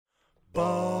Two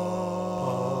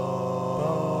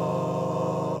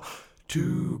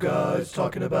guys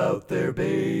talking about their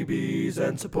babies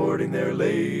and supporting their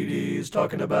ladies,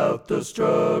 talking about the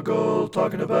struggle,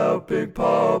 talking about Big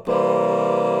Papas.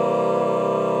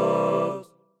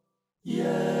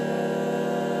 Yeah.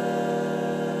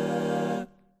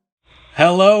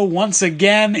 Hello, once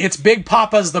again. It's Big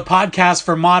Papas, the podcast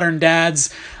for modern dads.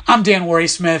 I'm Dan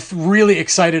Worrysmith, really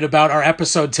excited about our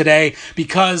episode today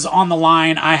because on the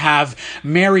line I have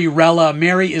Mary Rella.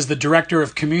 Mary is the Director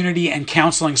of Community and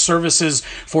Counseling Services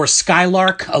for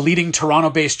Skylark, a leading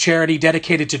Toronto-based charity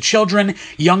dedicated to children,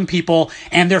 young people,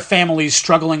 and their families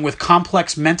struggling with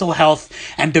complex mental health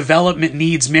and development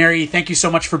needs. Mary, thank you so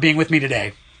much for being with me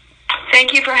today.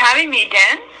 Thank you for having me,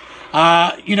 Dan.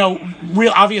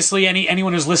 Obviously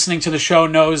anyone who's listening to the show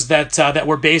knows that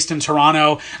we're based in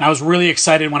Toronto, and I was really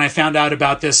excited when I found out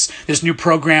about this new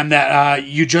program that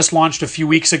you just launched a few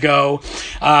weeks ago,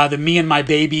 the Me and My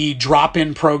Baby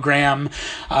drop-in program.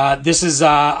 This is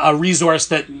a resource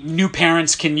that new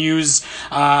parents can use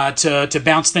to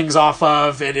bounce things off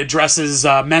of. It addresses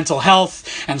mental health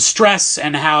and stress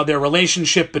and how their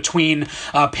relationship between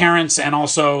parents and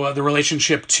also the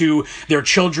relationship to their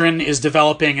children is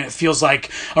developing, and it feels like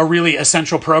a really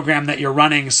essential program that you're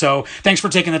running. So thanks for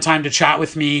taking the time to chat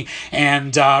with me,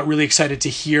 and really excited to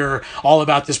hear all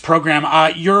about this program.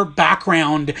 Your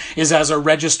background is as a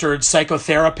registered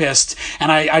psychotherapist,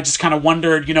 and I just kind of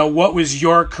wondered, what was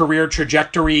your career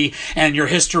trajectory and your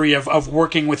history of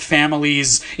working with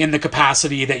families in the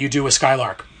capacity that you do with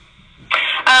Skylark?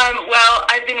 Well,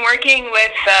 I've been working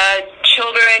with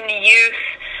children, youth,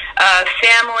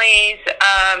 families,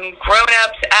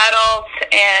 grown-ups, adults,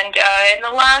 and in the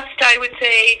last, I would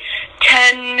say,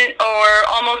 10 or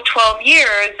almost 12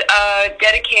 years,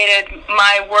 dedicated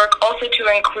my work also to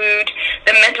include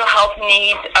the mental health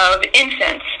needs of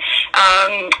infants.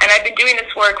 And I've been doing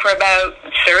this work for about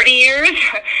 30 years,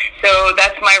 so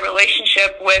that's my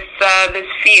relationship with this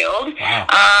field.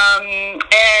 Wow.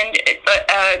 And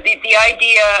the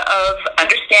idea of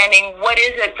understanding what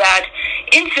is it that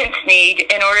infants need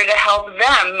in order to help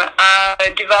them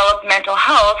develop mental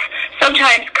health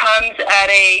sometimes comes at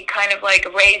a kind of like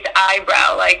raised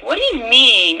eyebrow, like, what do you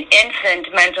mean infant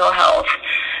mental health?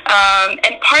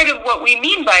 And part of what we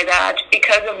mean by that,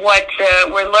 because of what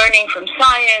we're learning from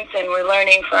science and we're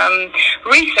learning from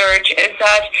research, is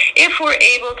that if we're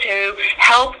able to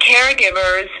help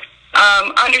caregivers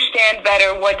understand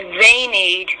better what they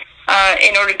need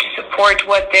in order to support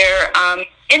what their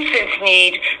infants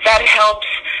need, that helps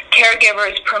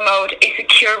caregivers promote a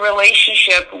secure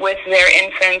relationship with their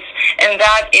infants, and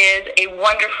that is a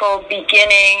wonderful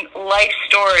beginning life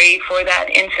story for that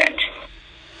infant.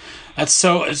 That's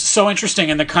so interesting,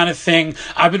 and the kind of thing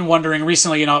I've been wondering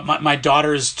recently. My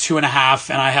daughter's 2.5,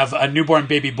 and I have a newborn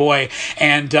baby boy,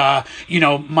 and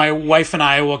my wife and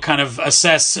I will kind of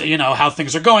assess how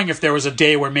things are going. If there was a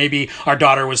day where maybe our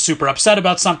daughter was super upset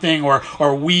about something, or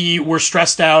we were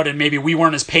stressed out, and maybe we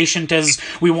weren't as patient as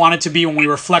we wanted to be when we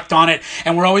reflect on it,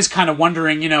 and we're always kind of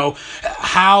wondering,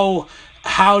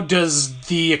 how does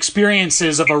the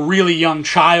experiences of a really young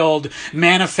child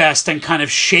manifest and kind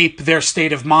of shape their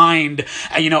state of mind,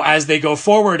 as they go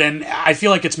forward? And I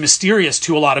feel like it's mysterious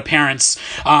to a lot of parents.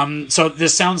 So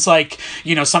this sounds like,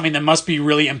 something that must be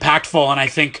really impactful. And I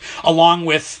think along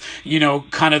with,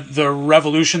 kind of the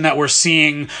revolution that we're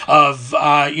seeing of,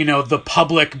 the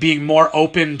public being more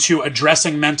open to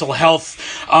addressing mental health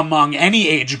among any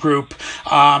age group,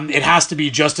 it has to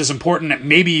be just as important,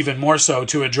 maybe even more so,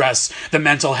 to address the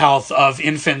mental health of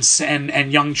infants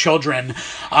and young children.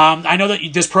 I know that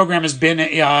this program has been,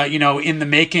 in the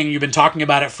making. You've been talking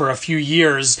about it for a few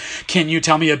years. Can you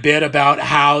tell me a bit about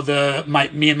how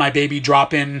Me and My Baby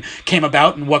drop-in came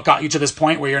about and what got you to this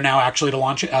point where you're now actually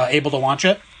able to launch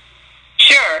it?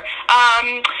 Sure.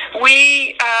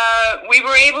 We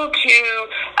were able to,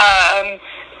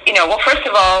 first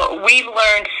of all, we've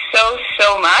learned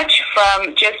so much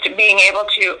from just being able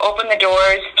to open the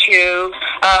doors to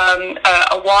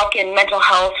a walk-in mental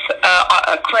health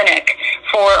clinic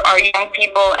for our young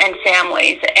people and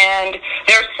families, and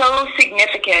they're so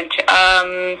significant.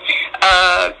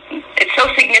 It's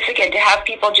so significant to have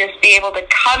people just be able to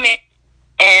come in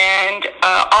and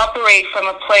operate from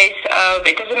a place of,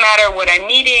 it doesn't matter what I'm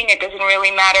needing, it doesn't really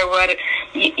matter what,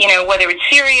 whether it's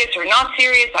serious or not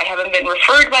serious. I haven't been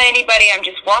referred by anybody. I'm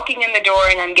just walking in the door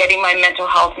and I'm getting my mental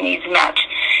health needs met.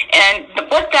 And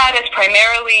what that has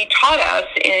primarily taught us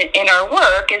in our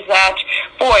work is that,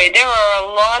 boy, there are a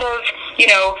lot of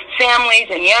families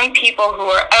and young people who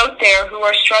are out there who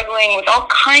are struggling with all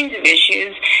kinds of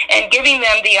issues, and giving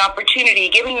them the opportunity,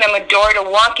 giving them a door to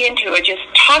walk into and just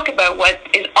talk about what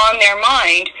is on their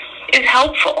mind is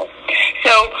helpful.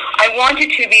 So I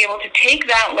wanted to be able to take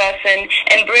that lesson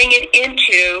and bring it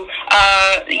into,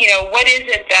 what is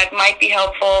it that might be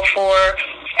helpful for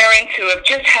parents who have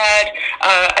just had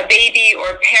a baby,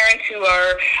 or parents who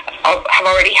have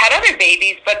already had other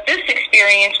babies, but this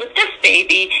experience with this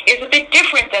baby is a bit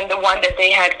different than the one that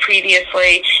they had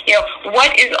previously.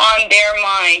 What is on their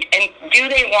mind, and do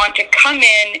they want to come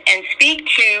in and speak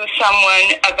to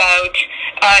someone about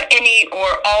any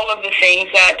or all of the things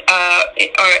that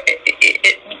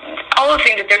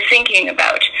they're thinking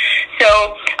about?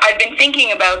 So I've been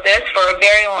thinking about this for a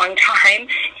very long time,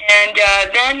 and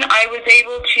then I was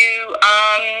able to,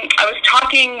 I was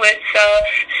talking with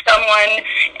someone,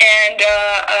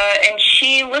 and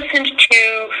she listened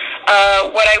to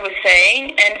what I was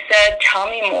saying and said, "Tell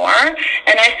me more."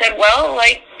 And I said, well,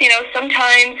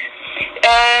 sometimes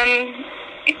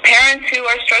parents who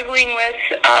are struggling with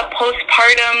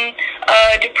postpartum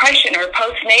depression or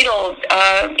postnatal,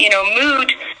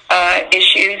 mood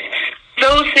issues,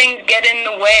 those things get in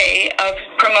the way of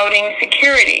promoting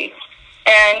security.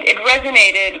 And it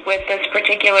resonated with this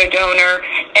particular donor,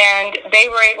 and they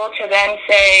were able to then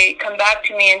come back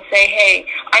to me and say, "Hey,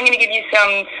 I'm going to give you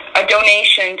a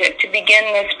donation to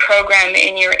begin this program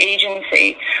in your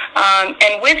agency."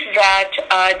 And with that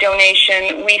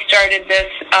donation, we started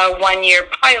this 1-year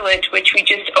pilot, which we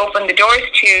just opened the doors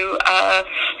to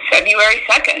February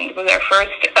 2nd was our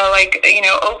first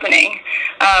opening.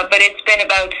 But it's been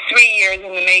about 3 years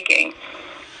in the making.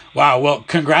 Wow. Well,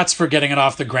 congrats for getting it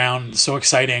off the ground. So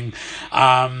exciting.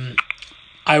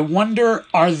 I wonder,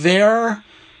 are there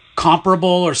comparable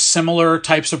or similar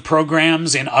types of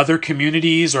programs in other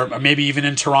communities, or maybe even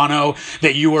in Toronto,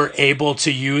 that you were able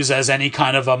to use as any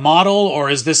kind of a model? Or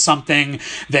is this something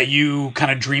that you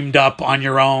kind of dreamed up on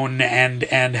your own and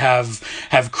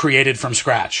have created from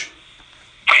scratch?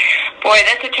 Boy,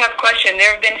 that's a tough question.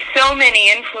 There have been so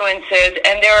many influences,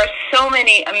 and there are so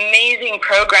many amazing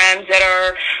programs that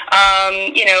are,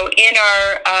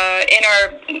 in our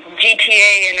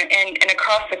GTA and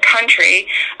across the country.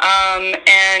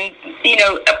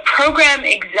 A program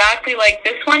exactly like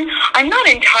this one, I'm not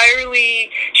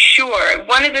entirely sure.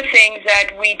 One of the things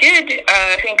that we did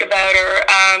think about, or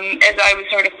as I was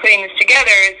sort of putting this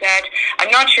together, is that I'm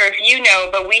not sure if you know,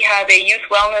 but we have a Youth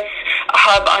Wellness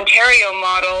Hub Ontario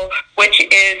model, which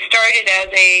is started as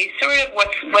a sort of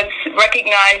what's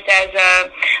recognized as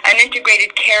an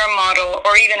integrated care model,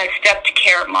 or even a stepped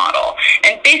care model.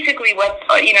 And basically what,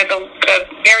 the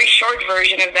very short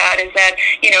version of that is that,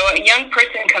 a young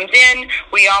person comes in,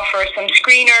 we offer some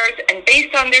screeners, and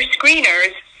based on their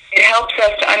screeners, it helps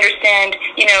us to understand,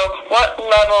 what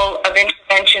level of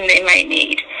intervention they might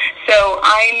need. So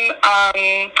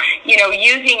I'm,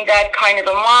 using that kind of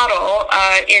a model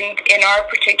in our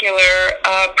particular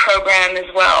program as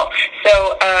well.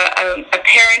 So a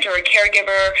parent or a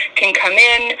caregiver can come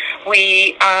in.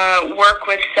 We work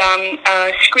with some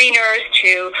screeners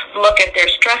to look at their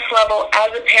stress level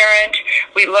as a parent.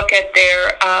 We look at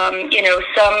their,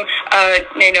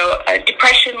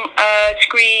 depression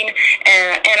screen,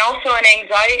 and also an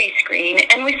anxiety screen,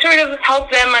 and we sort of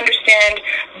help them understand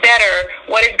better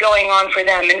what is going on for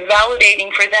them, and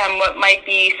validating for them what might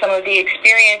be some of the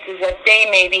experiences that they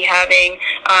may be having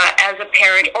as a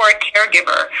parent or a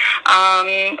caregiver.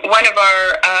 One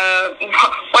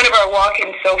of our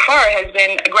walk-ins so far has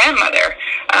been a grandmother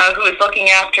who is looking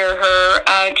after her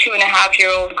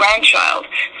 2.5-year-old grandchild.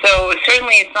 So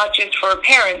certainly it's not just for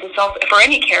parents, it's also for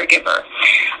any caregiver.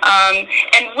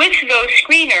 And with those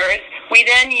screeners, we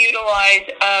then utilize,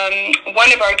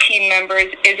 one of our team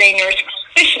members is a nurse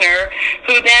practitioner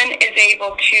who then is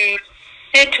able to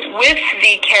sit with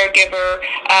the caregiver,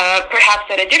 perhaps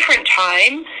at a different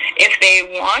time, if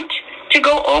they want, to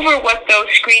go over what those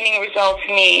screening results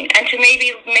mean, and to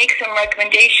maybe make some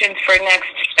recommendations for next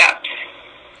steps.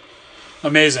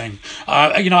 Amazing.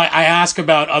 I ask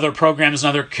about other programs in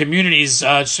other communities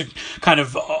just to kind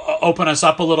of open us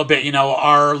up a little bit.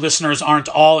 Our listeners aren't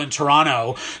all in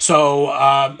Toronto. So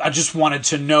I just wanted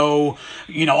to know,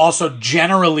 also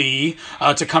generally,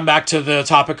 to come back to the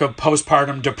topic of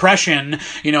postpartum depression,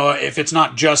 if it's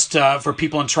not just for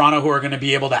people in Toronto who are going to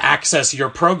be able to access your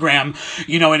program,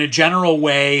 in a general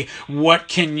way, what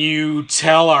can you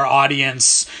tell our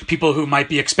audience, people who might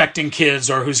be expecting kids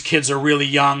or whose kids are really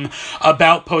young,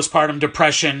 about postpartum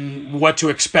depression, what to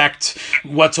expect,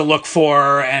 what to look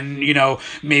for, and,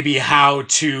 maybe how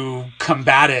to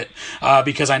combat it,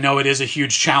 because I know it is a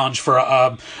huge challenge for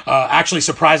actually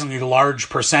surprisingly large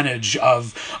percentage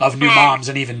of new moms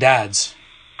and even dads.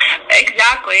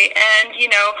 Exactly, and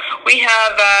we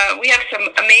have some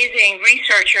amazing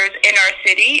researchers in our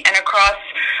city and across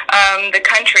the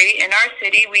country. In our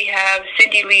city, we have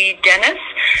Cindy Lee Dennis,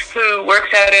 who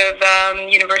works out of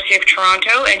University of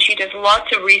Toronto, and she does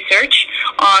lots of research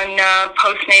on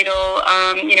postnatal,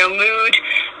 mood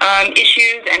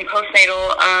issues and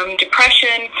postnatal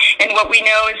depression. And what we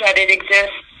know is that it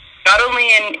exists not only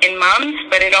in moms,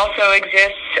 but it also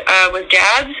exists with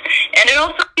dads, and it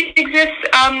also exists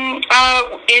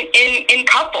in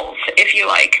couples, if you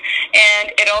like,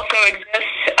 and it also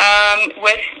exists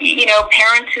with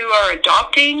parents who are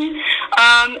adopting,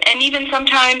 and even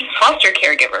sometimes foster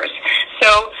caregivers.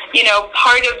 So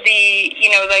part of the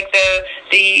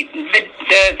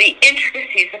the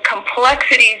intricacies, the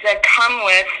complexities that come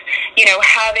with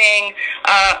having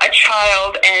a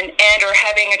child and or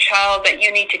having a child that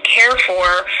you need to care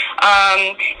for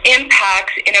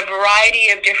impacts in a variety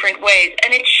of different ways,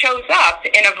 and it shows up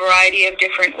in a variety of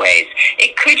different ways.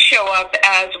 It could show up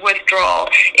as withdrawal.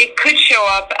 It could show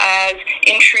up as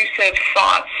intrusive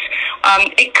thoughts.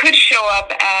 It could show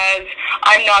up as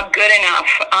I'm not good enough,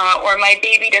 or my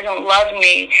baby doesn't love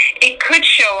me. It could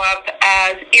show up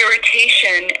as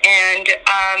irritation and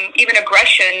even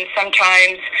aggression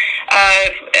sometimes,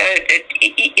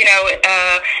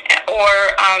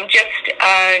 or just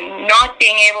not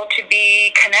being able to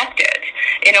be connected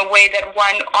in a way that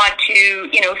one ought to,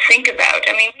 think about.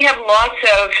 I mean, we have lots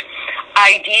of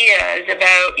ideas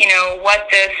about, what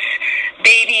this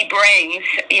baby brings,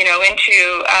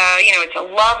 into, it's a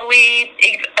lovely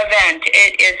event.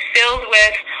 It is filled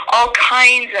with all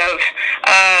kinds of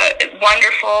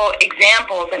wonderful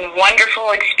examples and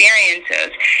wonderful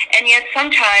experiences. And yet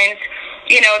sometimes,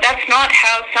 that's not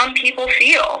how some people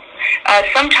feel.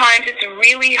 Sometimes it's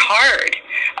really hard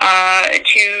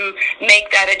to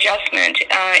make that adjustment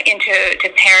into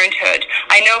parenthood.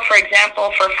 I know, for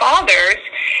example, for fathers,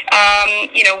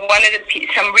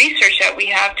 some research that we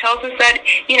have tells us that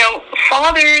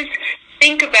fathers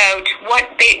think about what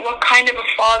kind of a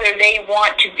father they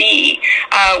want to be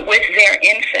with their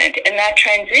infant, and that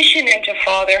transition into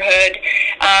fatherhood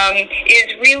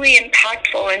is really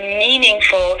impactful and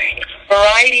meaningful in a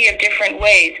variety of different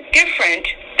ways, different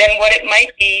than what it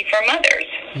might be for mothers.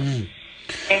 Mm.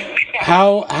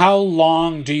 How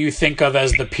long do you think of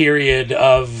as the period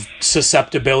of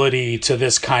susceptibility to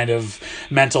this kind of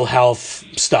mental health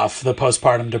stuff, the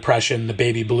postpartum depression, the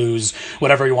baby blues,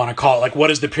 whatever you want to call it? Like,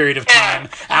 what is the period of time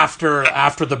after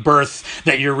the birth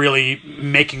that you're really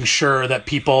making sure that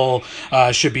people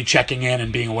should be checking in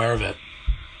and being aware of it?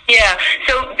 Yeah,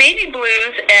 so baby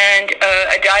blues and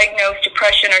a diagnosed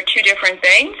depression are two different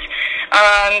things.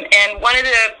 And one of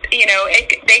the,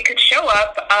 they could show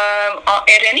up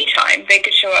at any time. They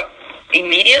could show up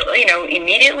immediately.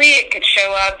 It could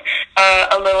show up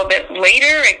a little bit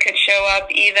later. It could show up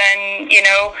even,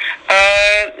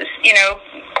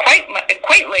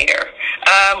 quite later.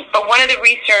 But one of the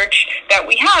research that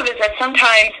we have is that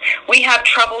sometimes we have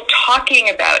trouble talking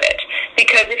about it,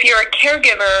 because if you're a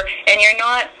caregiver and you're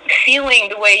not feeling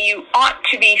the way you ought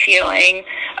to be feeling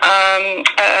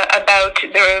about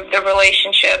the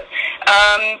relationship,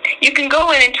 you can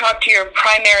go in and talk to your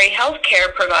primary health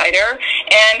care provider,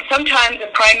 and sometimes the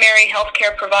primary health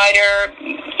care provider,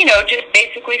 just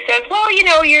basically says, well,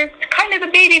 you're kind of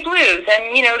the baby blues,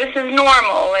 and, this is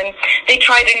normal, and they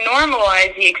try to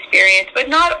normalize the experience, but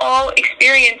not all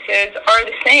experiences are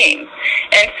the same.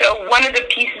 And so one of the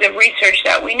pieces of research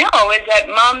that we know is that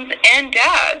moms and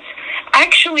dads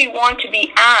actually want to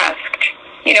be asked,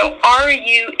 are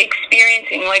you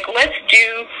experiencing, let's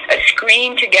do a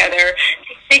screen together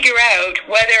to figure out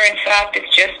whether in fact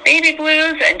it's just baby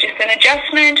blues and just an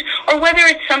adjustment, or whether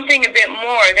it's something a bit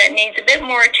more that needs a bit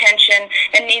more attention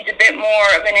and needs a bit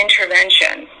more of an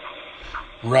intervention.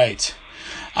 Right.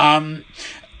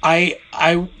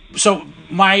 So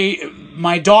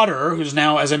my daughter, who's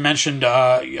now, as I mentioned,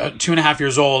 2.5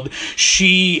 years old,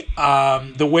 she,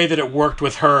 the way that it worked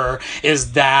with her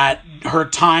is that her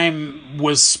time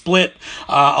was split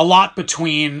a lot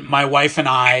between my wife and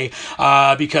I,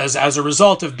 because as a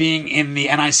result of being in the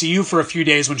NICU for a few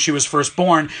days when she was first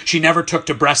born, she never took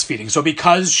to breastfeeding. So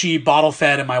because she bottle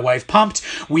fed and my wife pumped,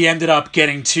 we ended up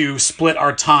getting to split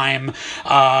our time,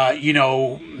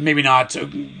 maybe not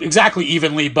exactly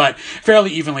evenly, but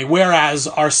fairly evenly family. Whereas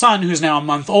our son, who's now a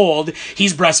month old,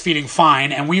 he's breastfeeding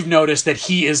fine, and we've noticed that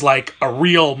he is like a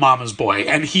real mama's boy,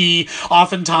 and he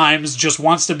oftentimes just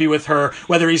wants to be with her,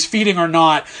 whether he's feeding or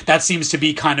not. That seems to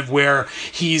be kind of where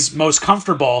he's most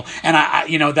comfortable, and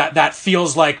that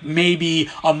feels like maybe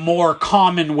a more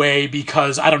common way,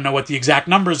 because I don't know what the exact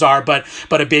numbers are, but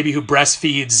a baby who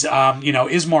breastfeeds,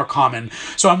 is more common.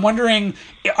 So I'm wondering,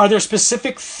 are there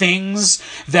specific things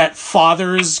that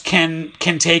fathers can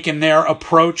take in their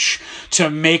approach to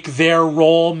make their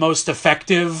role most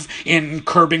effective in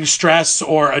curbing stress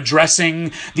or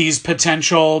addressing these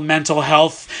potential mental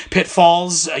health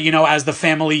pitfalls, as the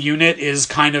family unit is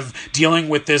kind of dealing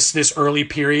with this early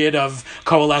period of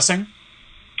coalescing?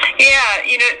 Yeah,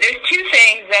 there's two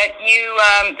things that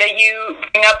you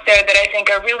bring up there that I think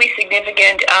are really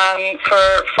significant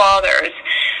for fathers.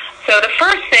 So the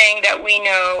first thing that we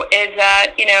know is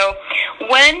that,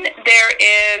 when there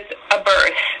is a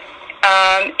birth,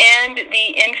 and the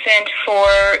infant for,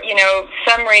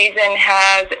 some reason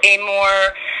has a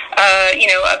more,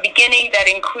 a beginning that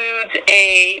includes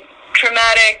a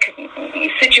traumatic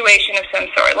situation of some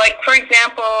sort. Like, for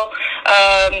example,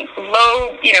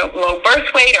 low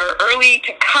birth weight or early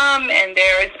to come, and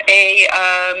there's a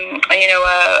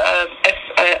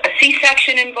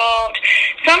C-section involved.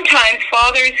 Sometimes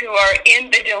fathers who are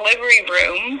in the delivery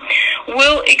room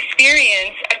will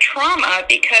experience a trauma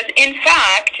because, in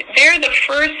fact, they're the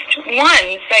first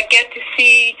ones that get to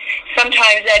see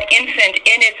sometimes that infant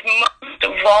in its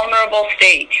most vulnerable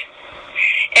state.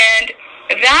 And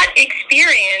that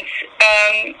experience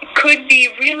could be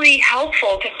really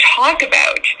helpful to talk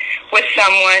about with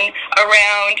someone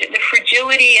around the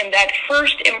fragility and that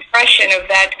first impression of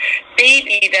that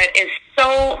baby that is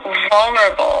so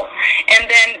vulnerable. And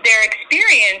then their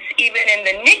experience, even in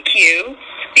the NICU,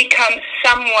 becomes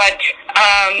somewhat,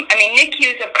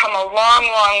 NICUs have come a long,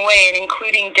 long way in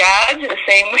including dads the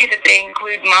same way that they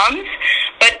include moms,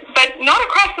 but not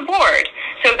across the board.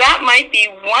 So that might be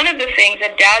one of the things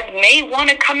that dads may want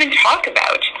to come and talk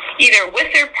about, either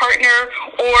with their partner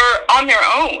or on their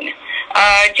own,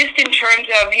 just in terms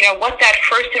of, what that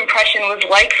first impression was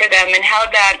like for them and how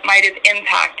that might have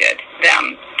impacted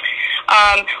them.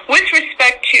 With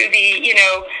respect to the,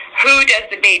 who does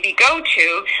the baby go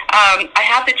to, I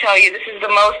have to tell you, this is the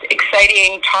most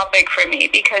exciting topic for me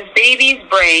because babies'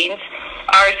 brains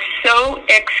are so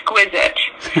exquisite.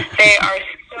 They are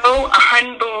so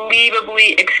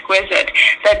unbelievably exquisite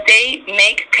that they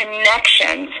make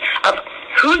connections of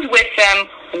who's with them,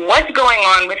 what's going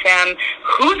on with them,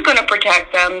 who's going to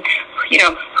protect them,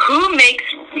 who makes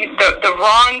the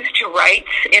wrongs to rights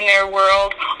in their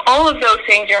world. All of those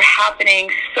things are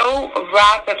happening so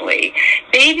rapidly.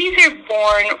 Babies are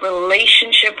born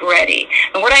relationship ready.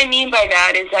 And what I mean by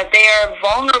that is that they are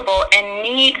vulnerable and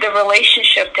need the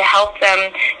relationship to help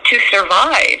them to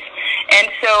survive. And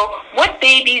so what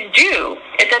babies do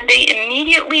is that they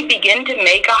immediately begin to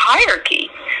make a hierarchy.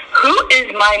 Who is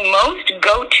my most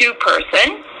go-to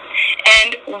person?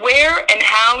 And where and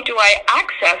how do I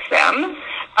access them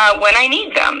when I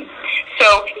need them?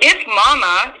 So if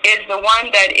mama is the one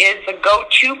that is the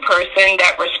go-to person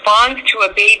that responds to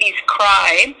a baby's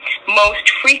cry most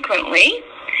frequently,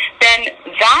 then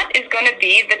that is going to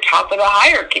be the top of the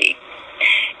hierarchy.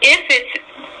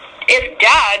 If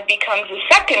dad becomes the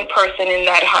second person in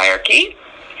that hierarchy,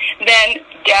 then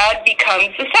dad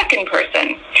becomes the second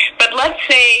person. But let's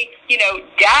say,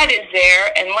 dad is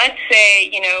there, and let's say,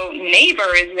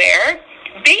 neighbor is there,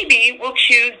 baby will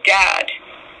choose dad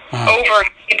over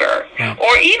neighbor,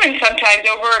 or even sometimes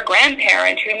over a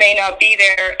grandparent who may not be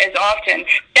there as often.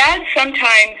 Dads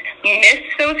sometimes miss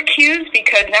those cues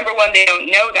because, number one, they don't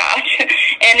know that.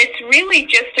 And it's really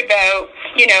just about,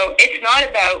 it's not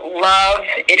about love.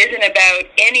 It isn't about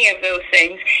any of those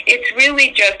things. It's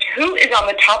really just who is on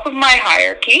the top of my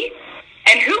hierarchy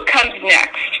and who comes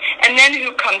next, and then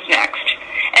who comes next.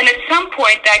 And at some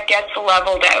point that gets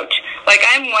leveled out. Like,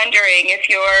 I'm wondering if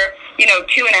your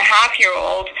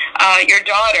 2.5-year-old, your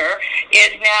daughter,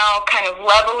 is now kind of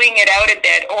leveling it out a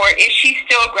bit, or is she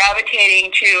still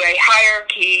gravitating to a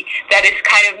hierarchy that is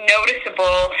kind of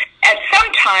noticeable at some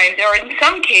times or in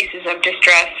some cases of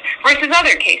distress versus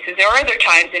other cases or other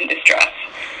times in distress?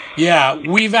 Yeah,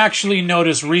 we've actually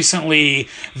noticed recently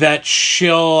that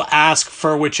she'll ask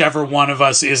for whichever one of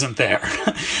us isn't there.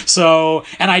 So,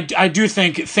 and I do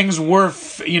think things were,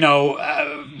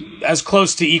 as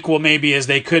close to equal maybe as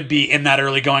they could be in that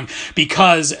early going,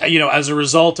 because, as a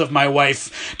result of my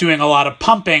wife doing a lot of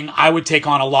pumping, I would take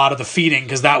on a lot of the feeding,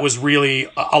 because that was really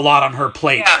a lot on her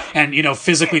plate, and,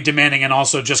 physically demanding, and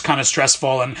also just kind of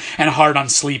stressful and hard on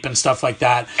sleep and stuff like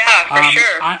that. Yeah, for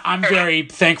sure. I'm very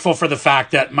thankful for the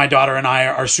fact that my daughter and I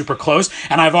are super close,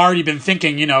 and I've already been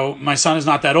thinking, my son is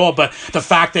not that old, but the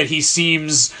fact that he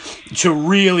seems to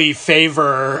really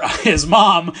favor his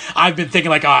mom, I've been thinking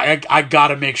like, I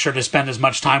gotta make sure to spend as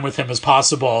much time with him as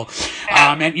possible.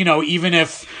 And even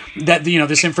if that,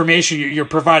 this information, you're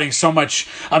providing so much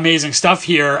amazing stuff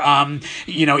here,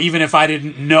 even if I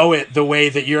didn't know it the way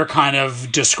that you're kind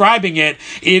of describing it,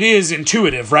 it is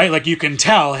intuitive, right? Like you can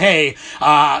tell, hey,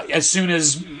 as soon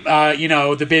as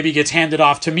the baby gets handed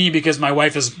off to me because my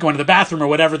wife is going to the bathroom or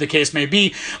whatever the case may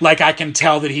be, like I can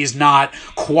tell that he's not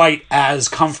quite as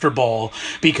comfortable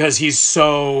because he's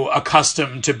so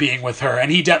accustomed to being with her.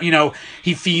 And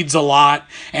he feeds a lot,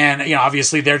 and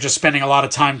obviously they're just spending a lot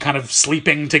of time kind of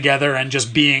sleeping together and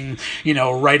just being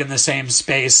right in the same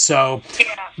space. So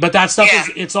but that stuff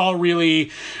is, it's all really,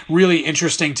 really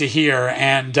interesting to hear.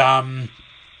 And I've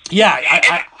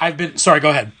been, sorry,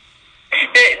 go ahead.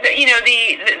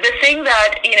 The thing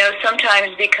that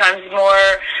sometimes becomes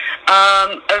more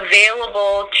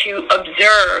available to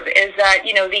observe is that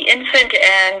the infant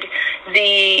and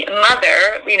the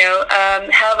mother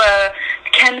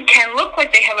can look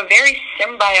like they have a very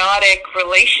symbiotic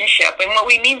relationship, and what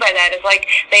we mean by that is like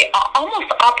they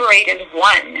almost operate as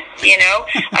one.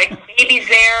 Like baby's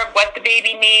there, what the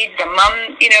baby needs, the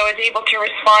mom is able to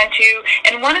respond to.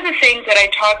 And one of the things that I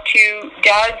talk to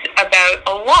dads about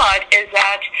a lot is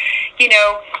that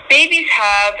babies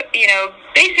have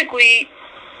basically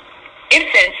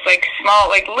infants, like small,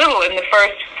 like little in the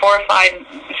first 4, 5,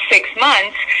 6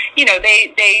 months,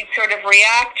 they sort of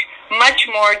react much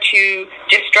more to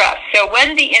distress. So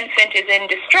when the infant is in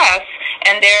distress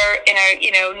and they're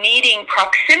needing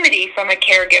proximity from a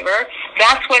caregiver,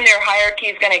 that's when their hierarchy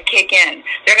is going to kick in.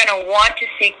 They're going to want to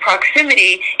seek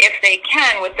proximity if they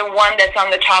can with the one that's on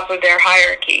the top of their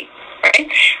hierarchy.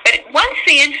 Right? But once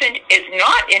the infant is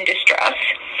not in distress,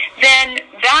 then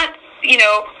that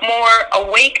more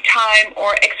awake time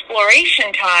or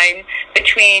exploration time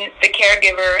between the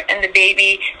caregiver and the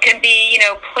baby can be,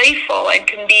 playful and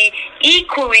can be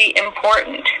equally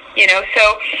important,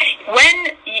 So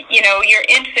when, your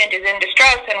infant is in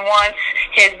distress and wants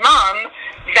his mom,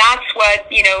 that's what,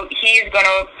 he's going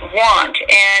to want.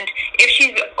 And if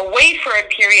she's away for a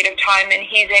period of time and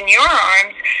he's in your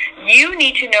arms, you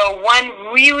need to know one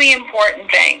really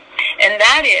important thing. And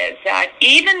that is that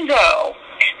even though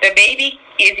the baby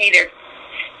is either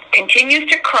continues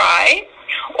to cry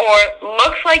or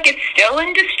looks like it's still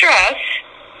in distress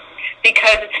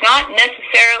because it's not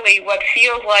necessarily what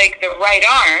feels like the right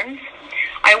arms,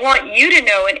 I want you to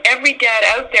know, and every dad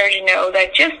out there to know,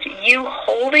 that just you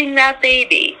holding that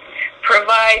baby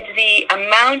provides the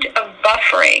amount of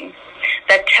buffering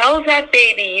that tells that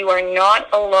baby you are not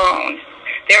alone.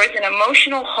 There is an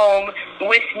emotional home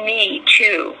with me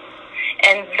too.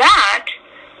 And that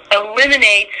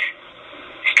eliminates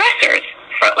stressors,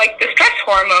 like the stress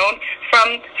hormone,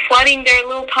 from flooding their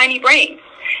little tiny brain.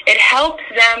 It helps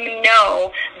them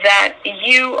know that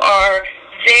you are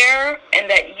there and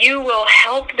that you will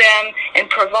help them and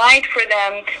provide for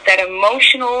them that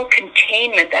emotional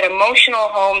containment, that emotional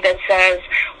home that says,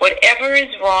 whatever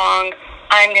is wrong,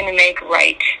 I'm going to make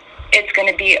right. It's going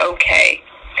to be okay.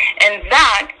 And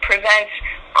that prevents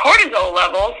cortisol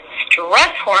levels,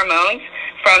 stress hormones,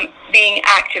 from being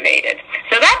activated.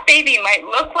 So that baby might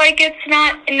look like it's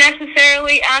not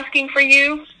necessarily asking for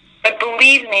you, but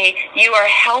believe me, you are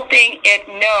helping it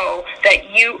know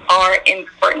that you are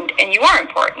important, and you are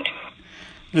important.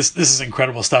 This is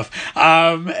incredible stuff.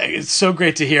 It's so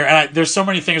great to hear. And there's so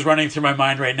many things running through my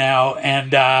mind right now.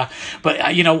 And but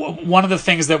one of the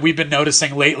things that we've been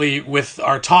noticing lately with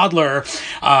our toddler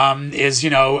is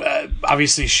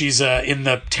obviously she's in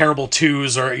the terrible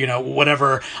twos, or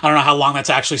whatever. I don't know how long that's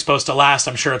actually supposed to last.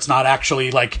 I'm sure it's not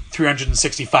actually like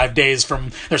 365 days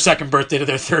from their second birthday to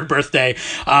their third birthday.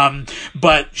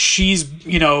 But she's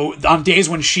on days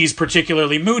when she's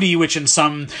particularly moody, which in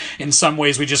some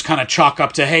ways we just kind of chalk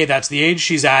up to, hey, that's the age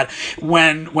she's at.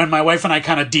 When my wife and I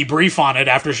kind of debrief on it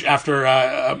after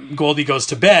Goldie goes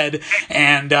to bed,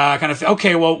 and kind of,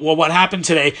 okay, well, what happened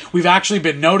today? We've actually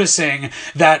been noticing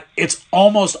that it's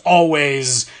almost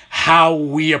always how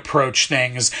we approach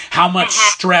things, how much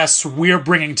stress we're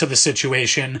bringing to the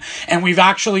situation. And we've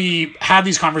actually had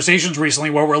these conversations recently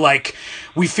where we're like,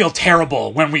 we feel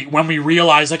terrible when we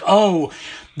realize like, oh,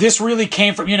 this really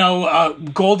came from,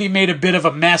 Goldie made a bit of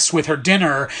a mess with her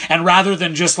dinner, and rather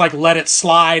than just like let it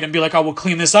slide and be like, oh, we'll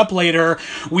clean this up later,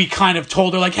 we kind of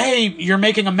told her like, hey, you're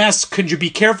making a mess, could you be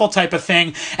careful type of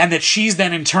thing, and that she's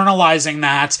then internalizing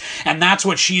that, and that's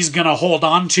what she's gonna hold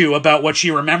on to about what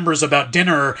she remembers about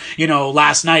dinner,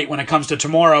 last night when it comes to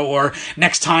tomorrow, or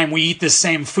next time we eat this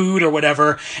same food or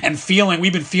whatever, and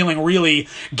we've been feeling really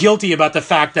guilty about the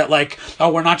fact that like,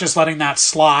 oh, we're not just letting that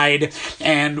slide,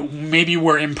 and maybe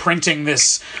we're imprinting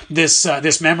this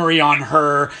memory on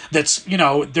her that's,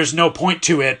 there's no point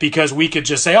to it, because we could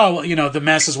just say, oh, well, the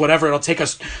mess is whatever, it'll take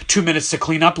us 2 minutes to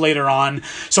clean up later on.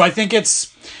 So I think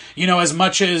it's, as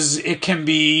much as it can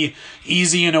be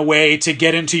easy in a way to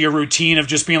get into your routine of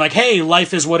just being like, hey,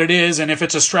 life is what it is, and if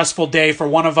it's a stressful day for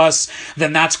one of us,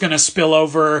 then that's going to spill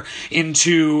over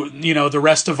into, the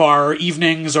rest of our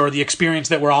evenings or the experience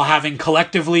that we're all having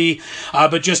collectively.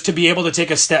 But just to be able to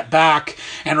take a step back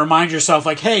and remind yourself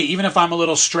like, hey, even if I'm a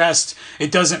little stressed,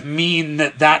 it doesn't mean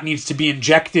that needs to be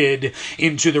injected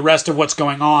into the rest of what's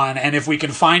going on. And if we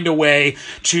can find a way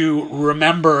to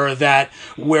remember that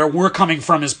where we're coming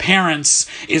from as parents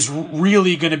is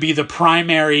really going to be the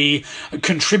primary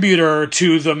contributor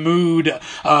to the mood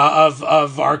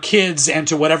of our kids and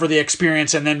to whatever they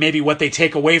experience, and then maybe what they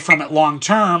take away from it long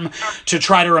term, to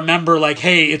try to remember like,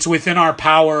 hey, it's within our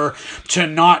power to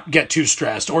not get too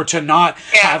stressed, or to not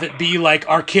have it be like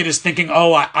our kid is thinking,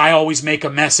 oh, I always make a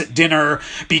mess at dinner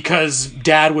because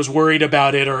dad was worried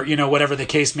about it, or whatever the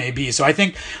case may be. So I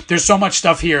think there's so much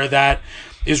stuff here that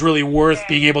is really worth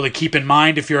being able to keep in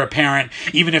mind if you're a parent,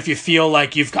 even if you feel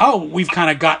like we've kind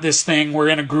of got this thing, we're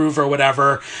in a groove or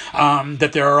whatever,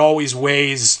 that there are always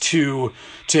ways to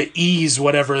ease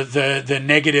whatever the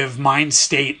negative mind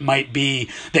state might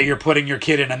be that you're putting your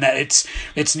kid in, and that it's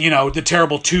the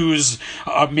terrible twos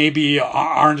maybe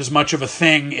aren't as much of a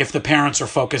thing if the parents are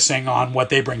focusing on what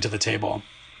they bring to the table.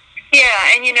 Yeah,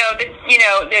 and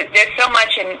there's so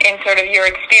much in sort of your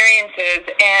experiences,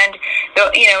 and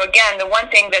again, the one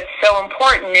thing that's so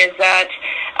important is that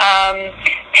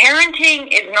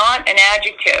parenting is not an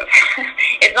adjective.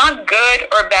 It's not good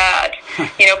or bad.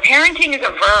 Parenting is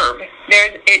a verb.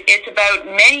 It's about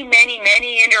many, many,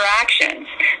 many interactions.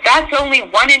 That's only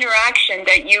one interaction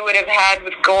that you would have had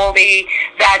with Goldie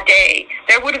that day.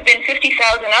 There would have been 50,000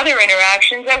 other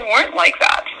interactions that weren't like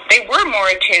that. They were more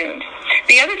attuned.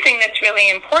 The other thing that's really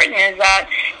important is that,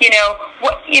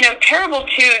 terrible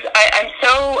twos, I'm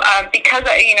so, because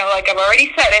like I've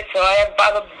already said it, so I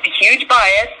have a huge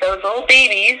bias, those little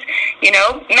babies,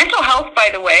 mental health, by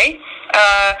the way,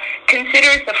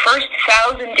 considers the first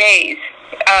 1,000 days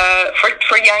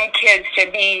for young kids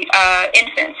to be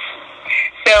infants.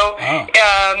 So,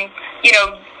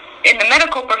 in the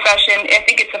medical profession, I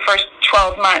think it's the first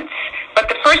 12 months. But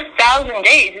the first 1,000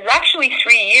 days is actually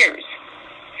 3 years.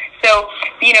 So,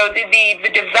 the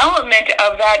development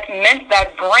of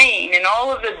that brain and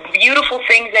all of the beautiful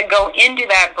things that go into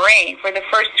that brain for the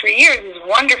first 3 years is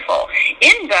wonderful.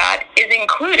 In that is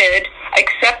included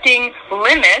accepting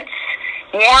limits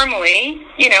warmly,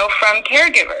 from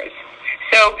caregivers.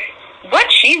 So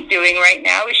what she's doing right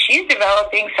now is she's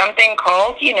developing something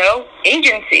called,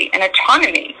 agency and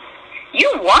autonomy. You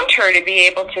want her to be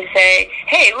able to say,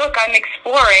 hey, look, I'm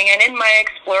exploring, and in my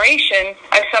exploration,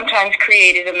 I've sometimes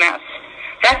created a mess.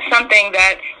 That's something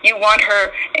that you want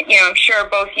her, I'm sure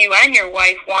both you and your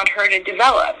wife want her to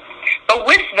develop. But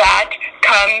with that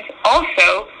comes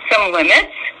also some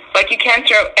limits, like you can't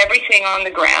throw everything on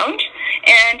the ground,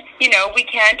 and, we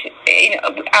can't,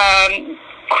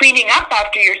 cleaning up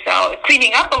after yourself,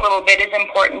 cleaning up a little bit is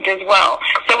important as well.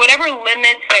 So whatever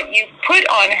limits that you put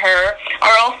on her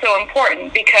are also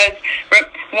important, because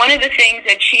one of the things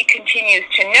that she continues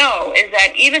to know is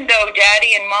that even though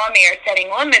Daddy and Mommy are setting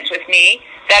limits with me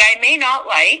that I may not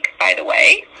like, by the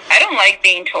way, I don't like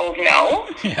being told no.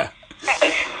 Yeah.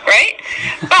 Right?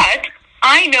 But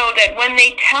I know that when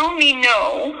they tell me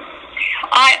no,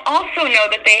 I also know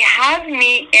that they have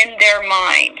me in their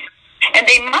mind. And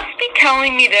they must be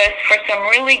telling me this for some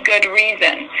really good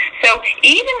reason. So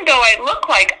even though I look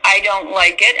like I don't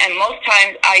like it, and most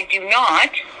times I do not,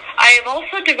 I have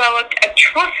also developed a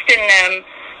trust in them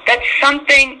that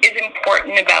something is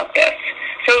important about this.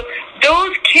 So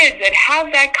those kids that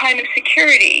have that kind of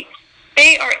security,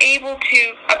 they are able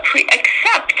to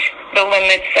accept the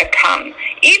limits that come,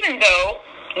 even though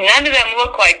none of them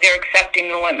look like they're accepting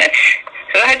the limits.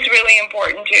 So that's really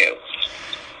important too.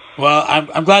 Well,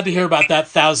 I'm glad to hear about that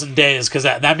 1,000 days, because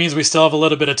that means we still have a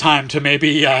little bit of time to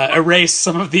maybe erase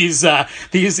some of these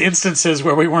instances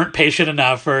where we weren't patient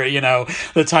enough, or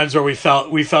the times where we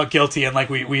felt guilty and like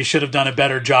we should have done a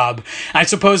better job. I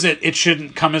suppose it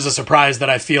shouldn't come as a surprise that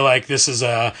I feel like this is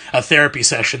a therapy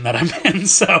session that I'm in.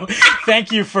 So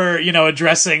thank you for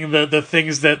addressing the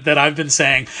things that I've been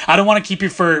saying. I don't want to keep you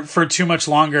for too much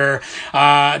longer.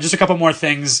 Just a couple more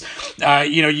things.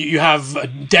 You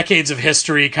have decades of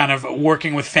history kind of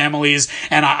working with families,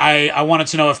 and I wanted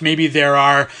to know if maybe there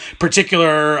are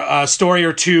particular story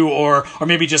or two, or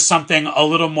maybe just something a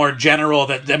little more general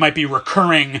that might be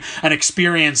recurring, an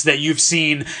experience that you've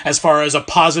seen as far as a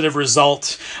positive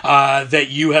result that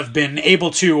you have been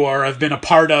able to or have been a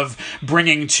part of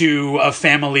bringing to a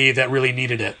family that really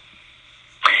needed it.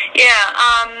 Yeah,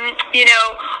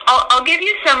 I'll give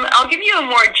you a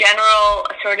more general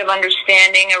sort of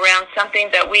understanding around something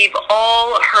that we've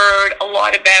all heard a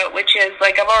lot about, which is,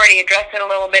 like, I've already addressed it a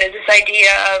little bit, is this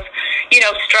idea of,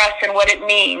 stress and what it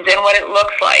means and what it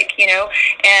looks like,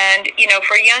 and,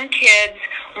 for young kids,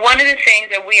 one of the things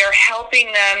that we are helping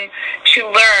them to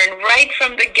learn right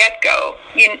from the get-go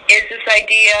is this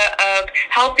idea of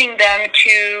helping them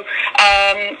to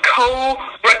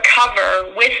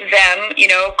co-recover with them,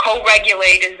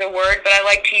 co-regulate is the word, but I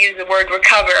like to use the word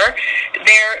recover,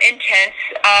 their intense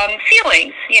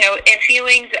feelings, and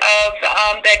feelings of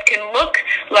that can look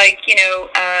like,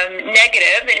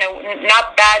 negative,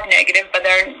 not bad negative, but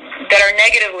that are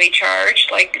negatively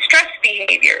charged, like stress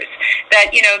behaviors,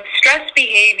 that, stress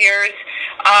behaviors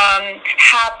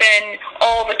happen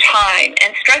all the time,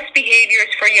 and stress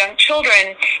behaviors for young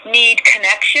children need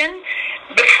connection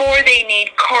before they need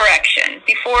correction,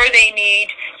 before they need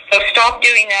stop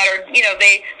doing that, or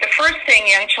the first thing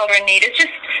young children need is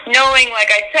just knowing, like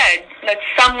I said, that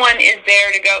someone is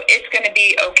there to go, it's going to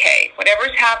be okay.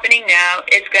 Whatever's happening now,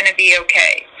 it's going to be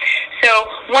okay. So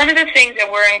one of the things that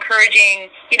we're encouraging,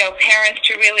 parents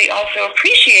to really also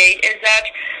appreciate is that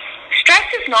stress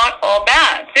is not all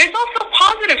bad. There's also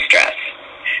positive stress.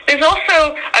 There's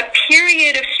also a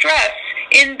period of stress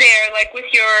in there, like with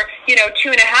your,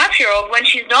 2.5-year-old, when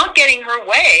she's not getting her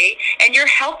way, and you're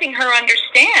helping her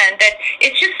understand that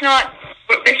it's just not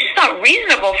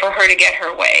reasonable for her to get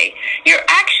her way. You're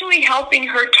actually helping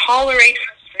her tolerate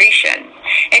frustration.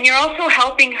 And you're also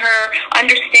helping her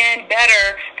understand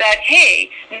better that, hey,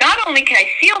 not only can I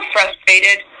feel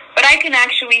frustrated, but I can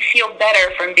actually feel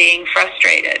better from being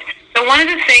frustrated. So one of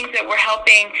the things that we're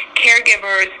helping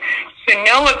caregivers to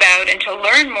know about and to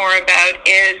learn more about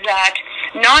is that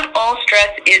not all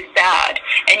stress is bad,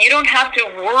 and you don't have to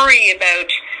worry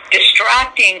about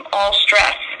distracting all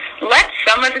stress. Let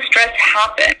some of the stress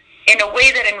happen in a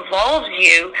way that involves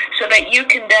you, so that you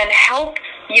can then help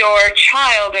your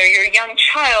child or your young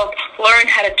child learn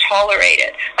how to tolerate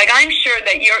it. Like, I'm sure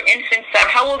that your infant son,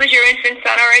 how old is your infant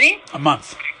son already? A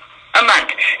month. A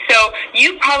month. So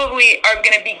you're probably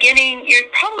beginning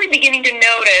to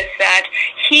notice that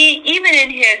he, even in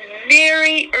his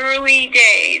very early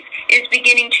days, is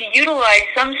beginning to utilize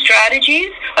some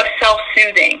strategies of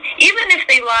self-soothing. Even if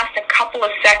they last a couple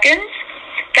of seconds,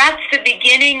 that's the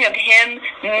beginning of him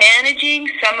managing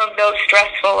some of those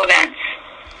stressful events.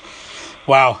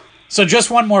 Wow. So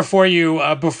just one more for you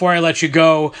before I let you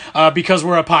go, because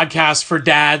we're a podcast for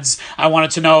dads. I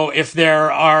wanted to know if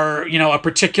there are, a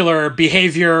particular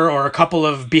behavior or a couple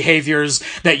of behaviors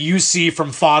that you see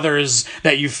from fathers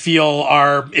that you feel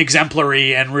are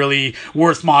exemplary and really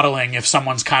worth modeling if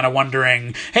someone's kind of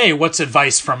wondering, hey, what's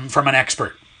advice from an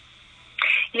expert?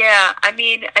 Yeah, I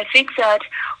mean, I think that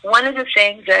one of the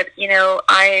things that,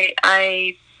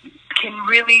 I can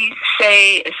really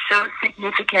say is so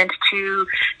significant to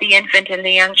the infant and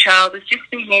the young child is just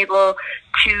being able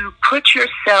to put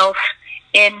yourself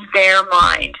in their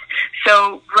mind.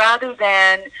 So rather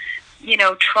than,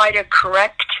 try to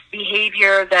correct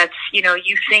behavior that's,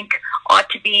 you think ought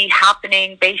to be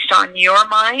happening based on your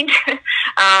mind,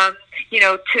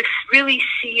 to really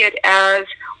see it as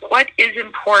what is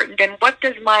important and what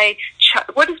does my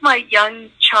young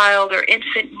child or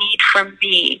infant need from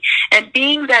me, and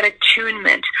being that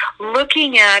attunement,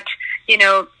 looking at,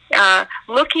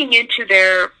 looking into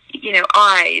their,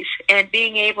 eyes, and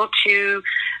being able to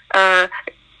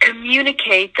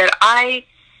communicate that I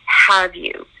have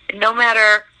you, no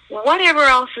matter whatever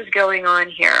else is going on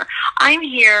here. I'm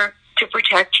here to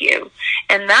protect you,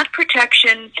 and that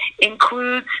protection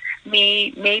includes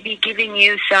me maybe giving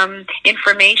you some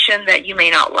information that you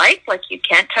may not like you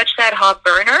can't touch that hot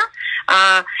burner,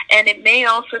 and it may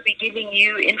also be giving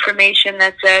you information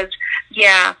that says,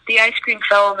 yeah, the ice cream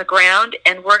fell on the ground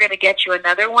and we're going to get you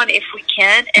another one if we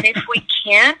can, and if we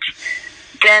can't,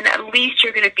 then at least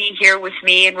you're going to be here with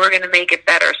me and we're going to make it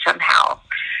better somehow.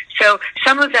 So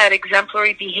some of that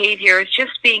exemplary behavior is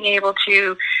just being able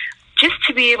to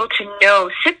be able to know,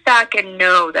 sit back and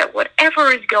know that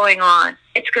whatever is going on,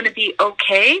 it's going to be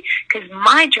okay, because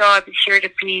my job is here to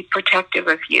be protective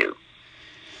of you.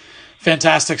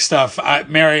 Fantastic stuff.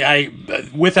 Mary,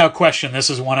 without question, this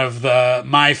is one of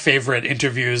my favorite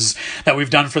interviews that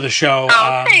we've done for the show.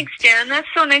 Oh, thanks, Dan. That's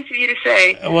so nice of you to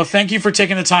say. Well, thank you for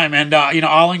taking the time. And,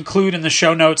 I'll include in the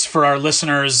show notes for our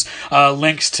listeners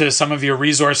links to some of your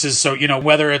resources. So,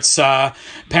 whether it's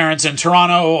parents in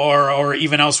Toronto or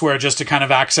even elsewhere, just to kind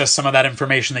of access some of that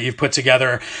information that you've put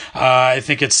together. I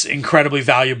think it's incredibly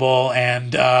valuable.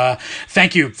 And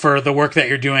thank you for the work that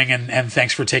you're doing. And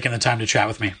thanks for taking the time to chat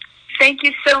with me. Thank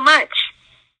you so much.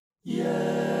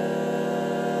 Yeah.